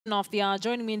Of the hour.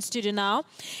 Joining me in studio now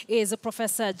is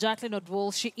Professor Jacqueline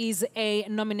Oduol. She is a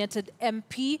nominated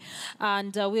MP,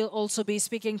 and we'll also be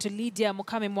speaking to Lydia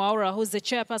Mukami-Mwaura, who's the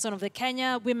chairperson of the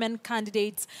Kenya Women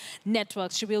Candidates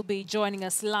Network. She will be joining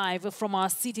us live from our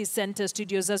city center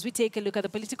studios as we take a look at the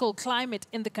political climate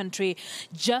in the country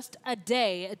just a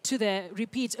day to the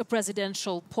repeat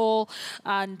presidential poll.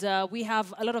 And we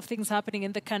have a lot of things happening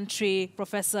in the country,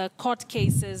 Professor, court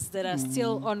cases that are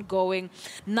still ongoing,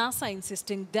 NASA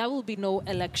insisting there will be no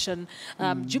election.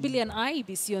 Jubilee and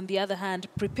IEBC, on the other hand,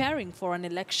 preparing for an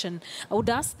election. I would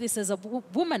ask this as a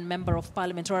woman member of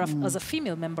parliament or as a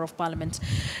female member of parliament.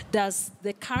 Does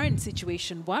the current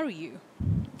situation worry you?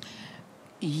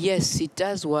 Yes, it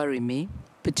does worry me,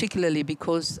 particularly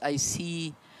because I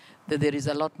see that there is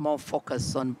a lot more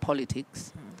focus on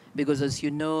politics. Because as you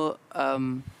know,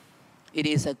 it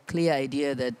is a clear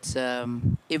idea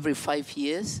that every 5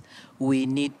 years we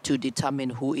need to determine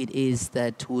who it is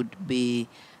that would be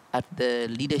at the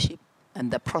leadership, and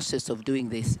the process of doing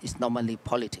this is normally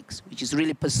politics, which is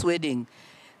really persuading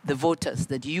the voters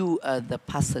that you are the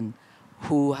person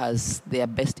who has their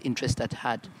best interest at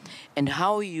heart. And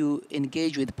how you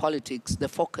engage with politics, the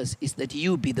focus is that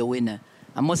you be the winner.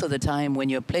 And most of the time when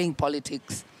you're playing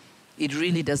politics, it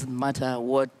really doesn't matter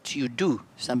what you do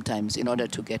sometimes in order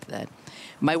to get that.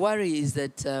 My worry is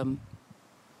that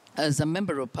as a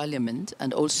member of parliament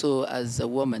and also as a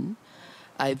woman,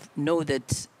 I know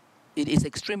that it is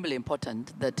extremely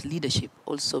important that leadership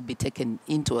also be taken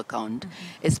into account,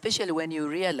 especially when you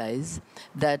realize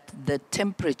that the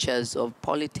temperatures of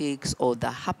politics or the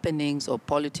happenings of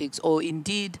politics, or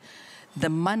indeed the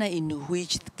manner in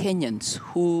which Kenyans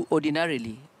who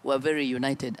ordinarily were very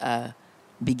united are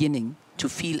beginning to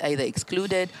feel either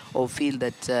excluded or feel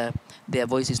that their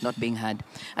voice is not being heard.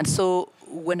 And so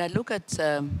when I look at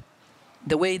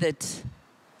the way that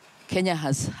Kenya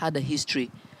has had a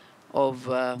history of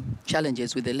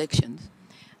challenges with elections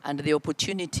and the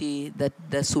opportunity that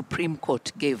the Supreme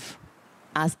Court gave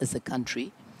us as a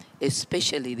country,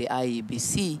 especially the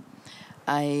IEBC,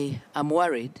 I am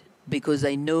worried because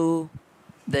I know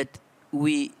that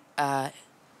we are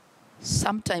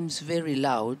sometimes very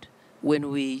loud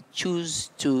when we choose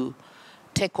to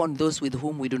take on those with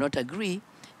whom we do not agree.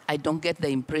 I don't get the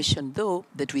impression, though,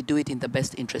 that we do it in the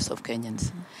best interest of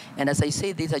Kenyans. And as I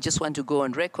say this, I just want to go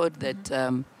on record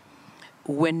that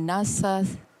when NASA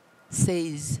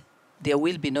says there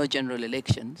will be no general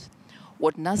elections,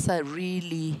 what NASA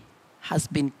really has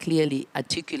been clearly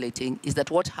articulating is that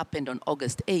what happened on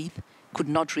August 8th could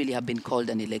not really have been called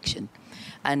an election.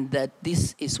 And that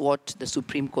this is what the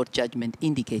Supreme Court judgment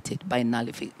indicated by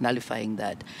nullifying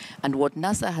that. And what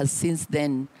NASA has since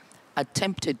then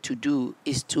attempted to do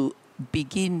is to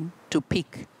begin to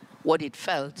pick what it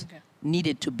felt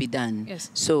needed to be done.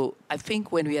 Yes. So I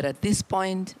think when we are at this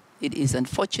point, it is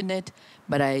unfortunate,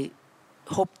 but I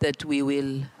hope that we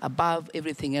will, above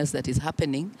everything else that is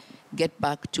happening, get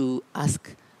back to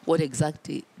ask what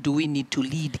exactly do we need to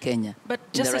lead Kenya? But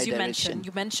just as you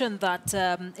mentioned that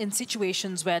in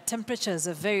situations where temperatures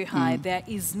are very high, there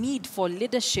is need for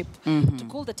leadership to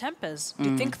cool the tempers.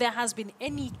 Do you think there has been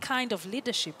any kind of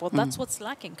leadership, or that's what's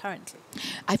lacking currently?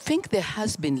 I think there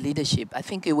has been leadership. I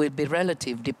think it will be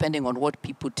relative depending on what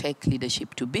people take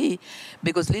leadership to be,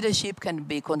 because leadership can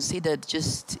be considered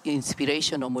just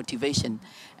inspiration or motivation.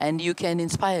 And you can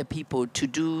inspire people to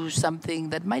do something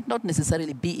that might not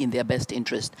necessarily be in their best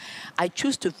interest. I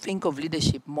choose to think of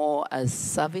leadership more as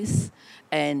service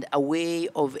and a way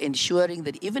of ensuring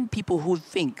that even people who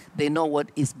think they know what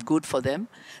is good for them,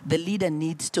 the leader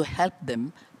needs to help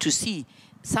them to see,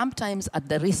 sometimes at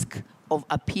the risk of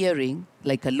appearing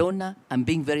like a loner and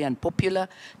being very unpopular,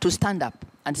 to stand up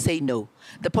and say no.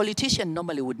 The politician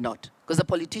normally would not, because the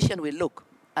politician will look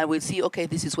and we'll see, okay,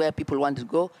 this is where people want to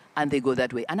go, and they go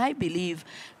that way. And I believe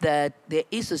that there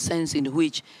is a sense in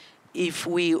which if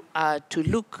we are to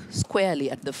look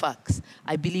squarely at the facts,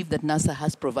 I believe that NASA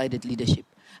has provided leadership.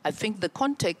 I think the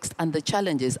context and the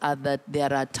challenges are that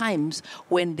there are times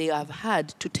when they have had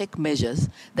to take measures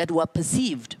that were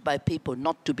perceived by people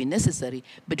not to be necessary,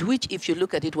 but which, if you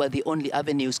look at it, were the only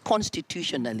avenues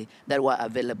constitutionally that were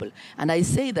available. And I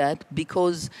say that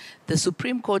because the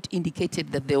Supreme Court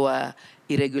indicated that there were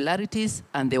irregularities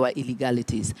and there were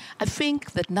illegalities. I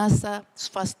think that NASA's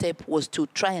first step was to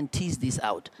try and tease this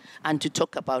out and to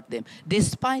talk about them,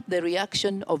 despite the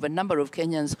reaction of a number of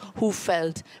Kenyans who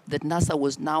felt that NASA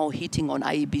was now hitting on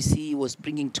IEBC, was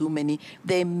bringing too many.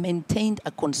 They maintained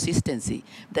a consistency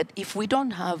that if we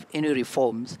don't have any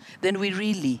reforms, then we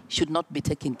really should not be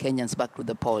taking Kenyans back to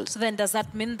the polls. So then does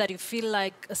that mean that you feel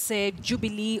like, say,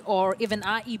 Jubilee or even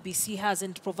IEBC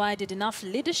hasn't provided enough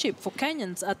leadership for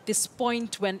Kenyans at this point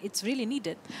point when it's really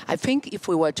needed? I think if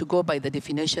we were to go by the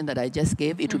definition that I just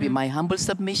gave, it would be my humble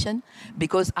submission,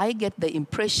 because I get the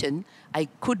impression, I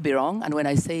could be wrong, and when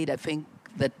I say it, I think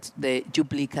that the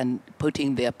Jubilee can put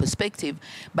in their perspective,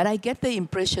 but I get the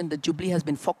impression that Jubilee has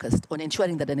been focused on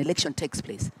ensuring that an election takes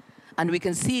place. And we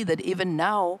can see that even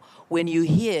now, when you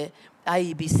hear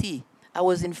IEBC, I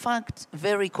was in fact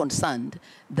very concerned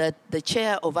that the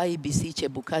chair of IEBC,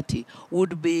 Chebukati,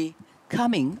 would be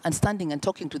coming and standing and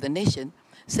talking to the nation,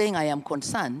 saying, I am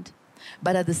concerned,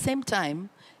 but at the same time,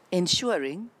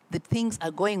 ensuring that things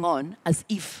are going on as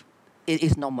if it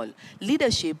is normal.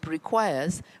 Leadership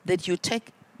requires that you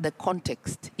take the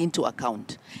context into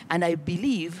account. And I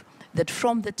believe that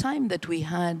from the time that we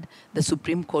had the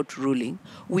Supreme Court ruling,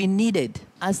 we needed,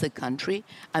 as a country,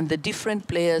 and the different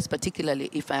players, particularly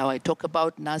if I talk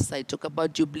about NASA, I talk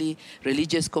about Jubilee,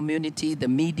 religious community, the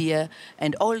media,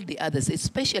 and all the others,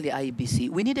 especially IEBC,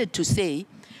 we needed to say,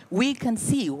 we can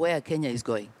see where Kenya is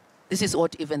going. This is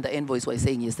what even the envoys were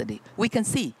saying yesterday. We can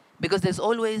see, because there's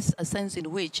always a sense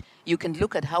in which you can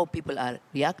look at how people are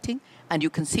reacting and you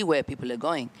can see where people are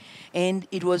going. And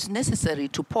it was necessary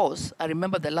to pause. I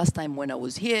remember the last time when I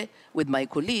was here with my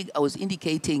colleague, I was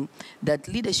indicating that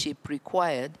leadership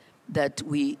required that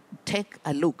we take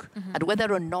a look at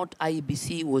whether or not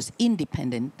IEBC was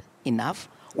independent enough,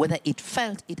 whether it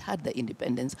felt it had the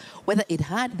independence, whether it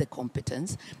had the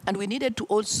competence. And we needed to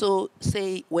also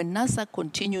say, when NASA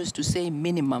continues to say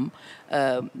minimum,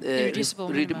 irreducible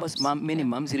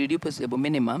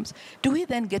minimums, do we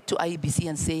then get to IEBC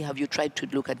and say, have you tried to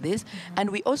look at this? And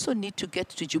we also need to get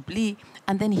to Jubilee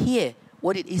and then hear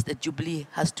what it is that Jubilee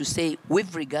has to say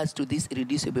with regards to this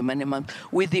irreducible minimum,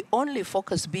 with the only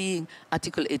focus being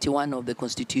Article 81 of the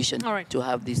Constitution to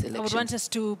have this election. I would want us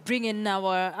to bring in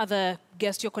our other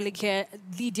guest, your colleague here,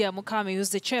 Lydia Mukami, who's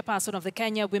the chairperson of the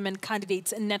Kenya Women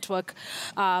Candidates Network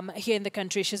here in the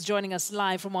country. She's joining us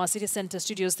live from our City Center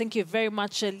studios. Thank you very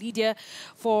much, Lydia,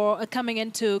 for coming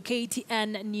into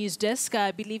KTN News Desk.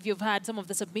 I believe you've had some of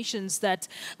the submissions that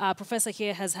Professor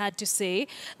here has had to say.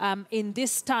 In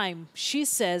this time, she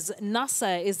says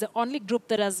NASA is the only group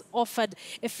that has offered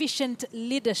efficient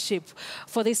leadership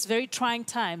for these very trying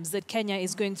times that Kenya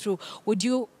is going through. Would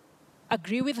you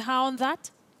agree with her on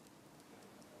that?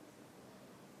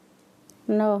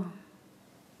 No.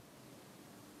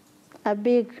 A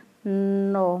big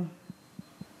no.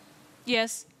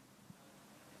 Yes.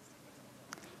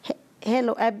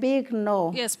 Hello, a big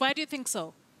no. Yes, why do you think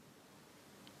so?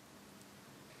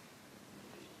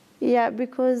 Yeah,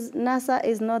 because NASA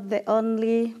is not the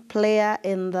only player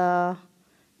in the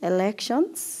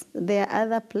elections. There are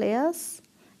other players.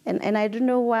 And I don't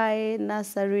know why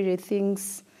NASA really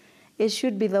thinks it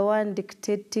should be the one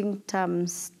dictating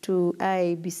terms to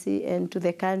IEBC and to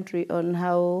the country on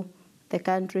how the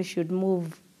country should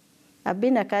move. I've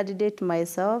been a candidate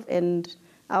myself, and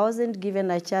I wasn't given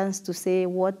a chance to say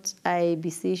what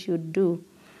IEBC should do.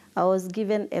 I was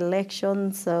given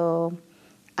elections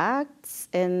acts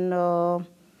and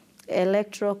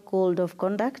electoral code of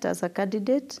conduct as a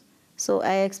candidate. So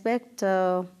I expect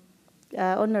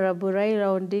Honorable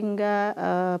Raila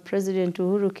Odinga, President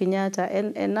Uhuru Kenyatta,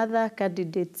 and other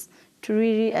candidates to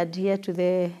really adhere to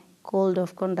the code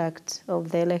of conduct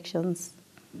of the elections.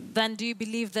 Then do you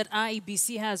believe that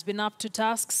IEBC has been up to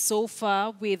task so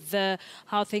far with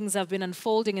how things have been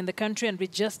unfolding in the country and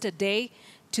with just a day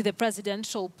to the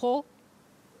presidential poll?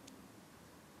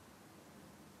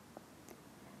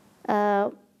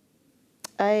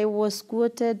 I was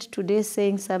quoted today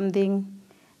saying something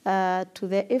to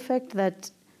the effect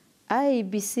that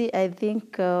IEBC, I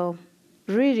think,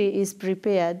 really is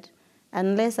prepared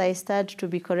unless I start to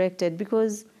be corrected.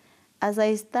 Because as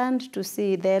I stand to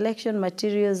see, the election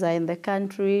materials are in the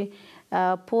country,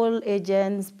 poll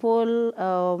agents, poll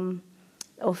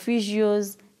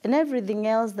officials, and everything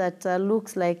else that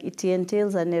looks like it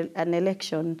entails an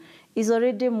election is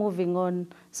already moving on.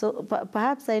 So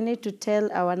perhaps I need to tell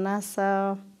our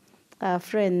NASA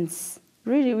friends,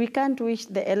 really, we can't wish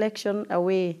the election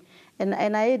away.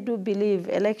 And I do believe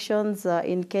elections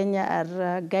in Kenya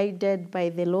are guided by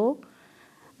the law.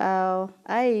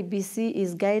 IEBC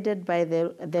is guided by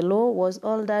the law, was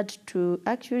ordered to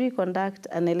actually conduct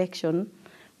an election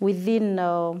within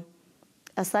a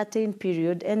certain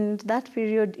period. And that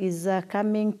period is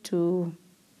coming to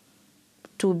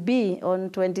be on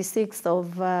 26th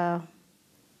of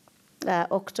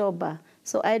October.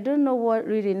 So I don't know what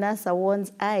really NASA wants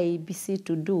IEBC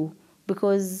to do,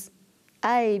 because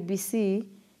IEBC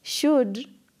should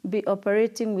be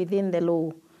operating within the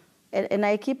law. And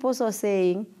I keep also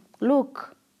saying,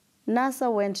 look,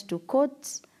 NASA went to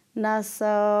court.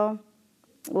 NASA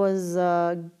was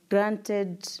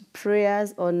granted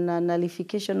prayers on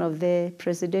nullification of the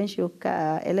presidential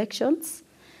elections.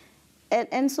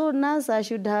 And so NASA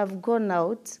should have gone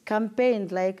out,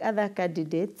 campaigned like other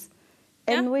candidates,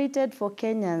 and waited for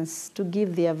Kenyans to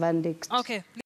give their verdict. Okay.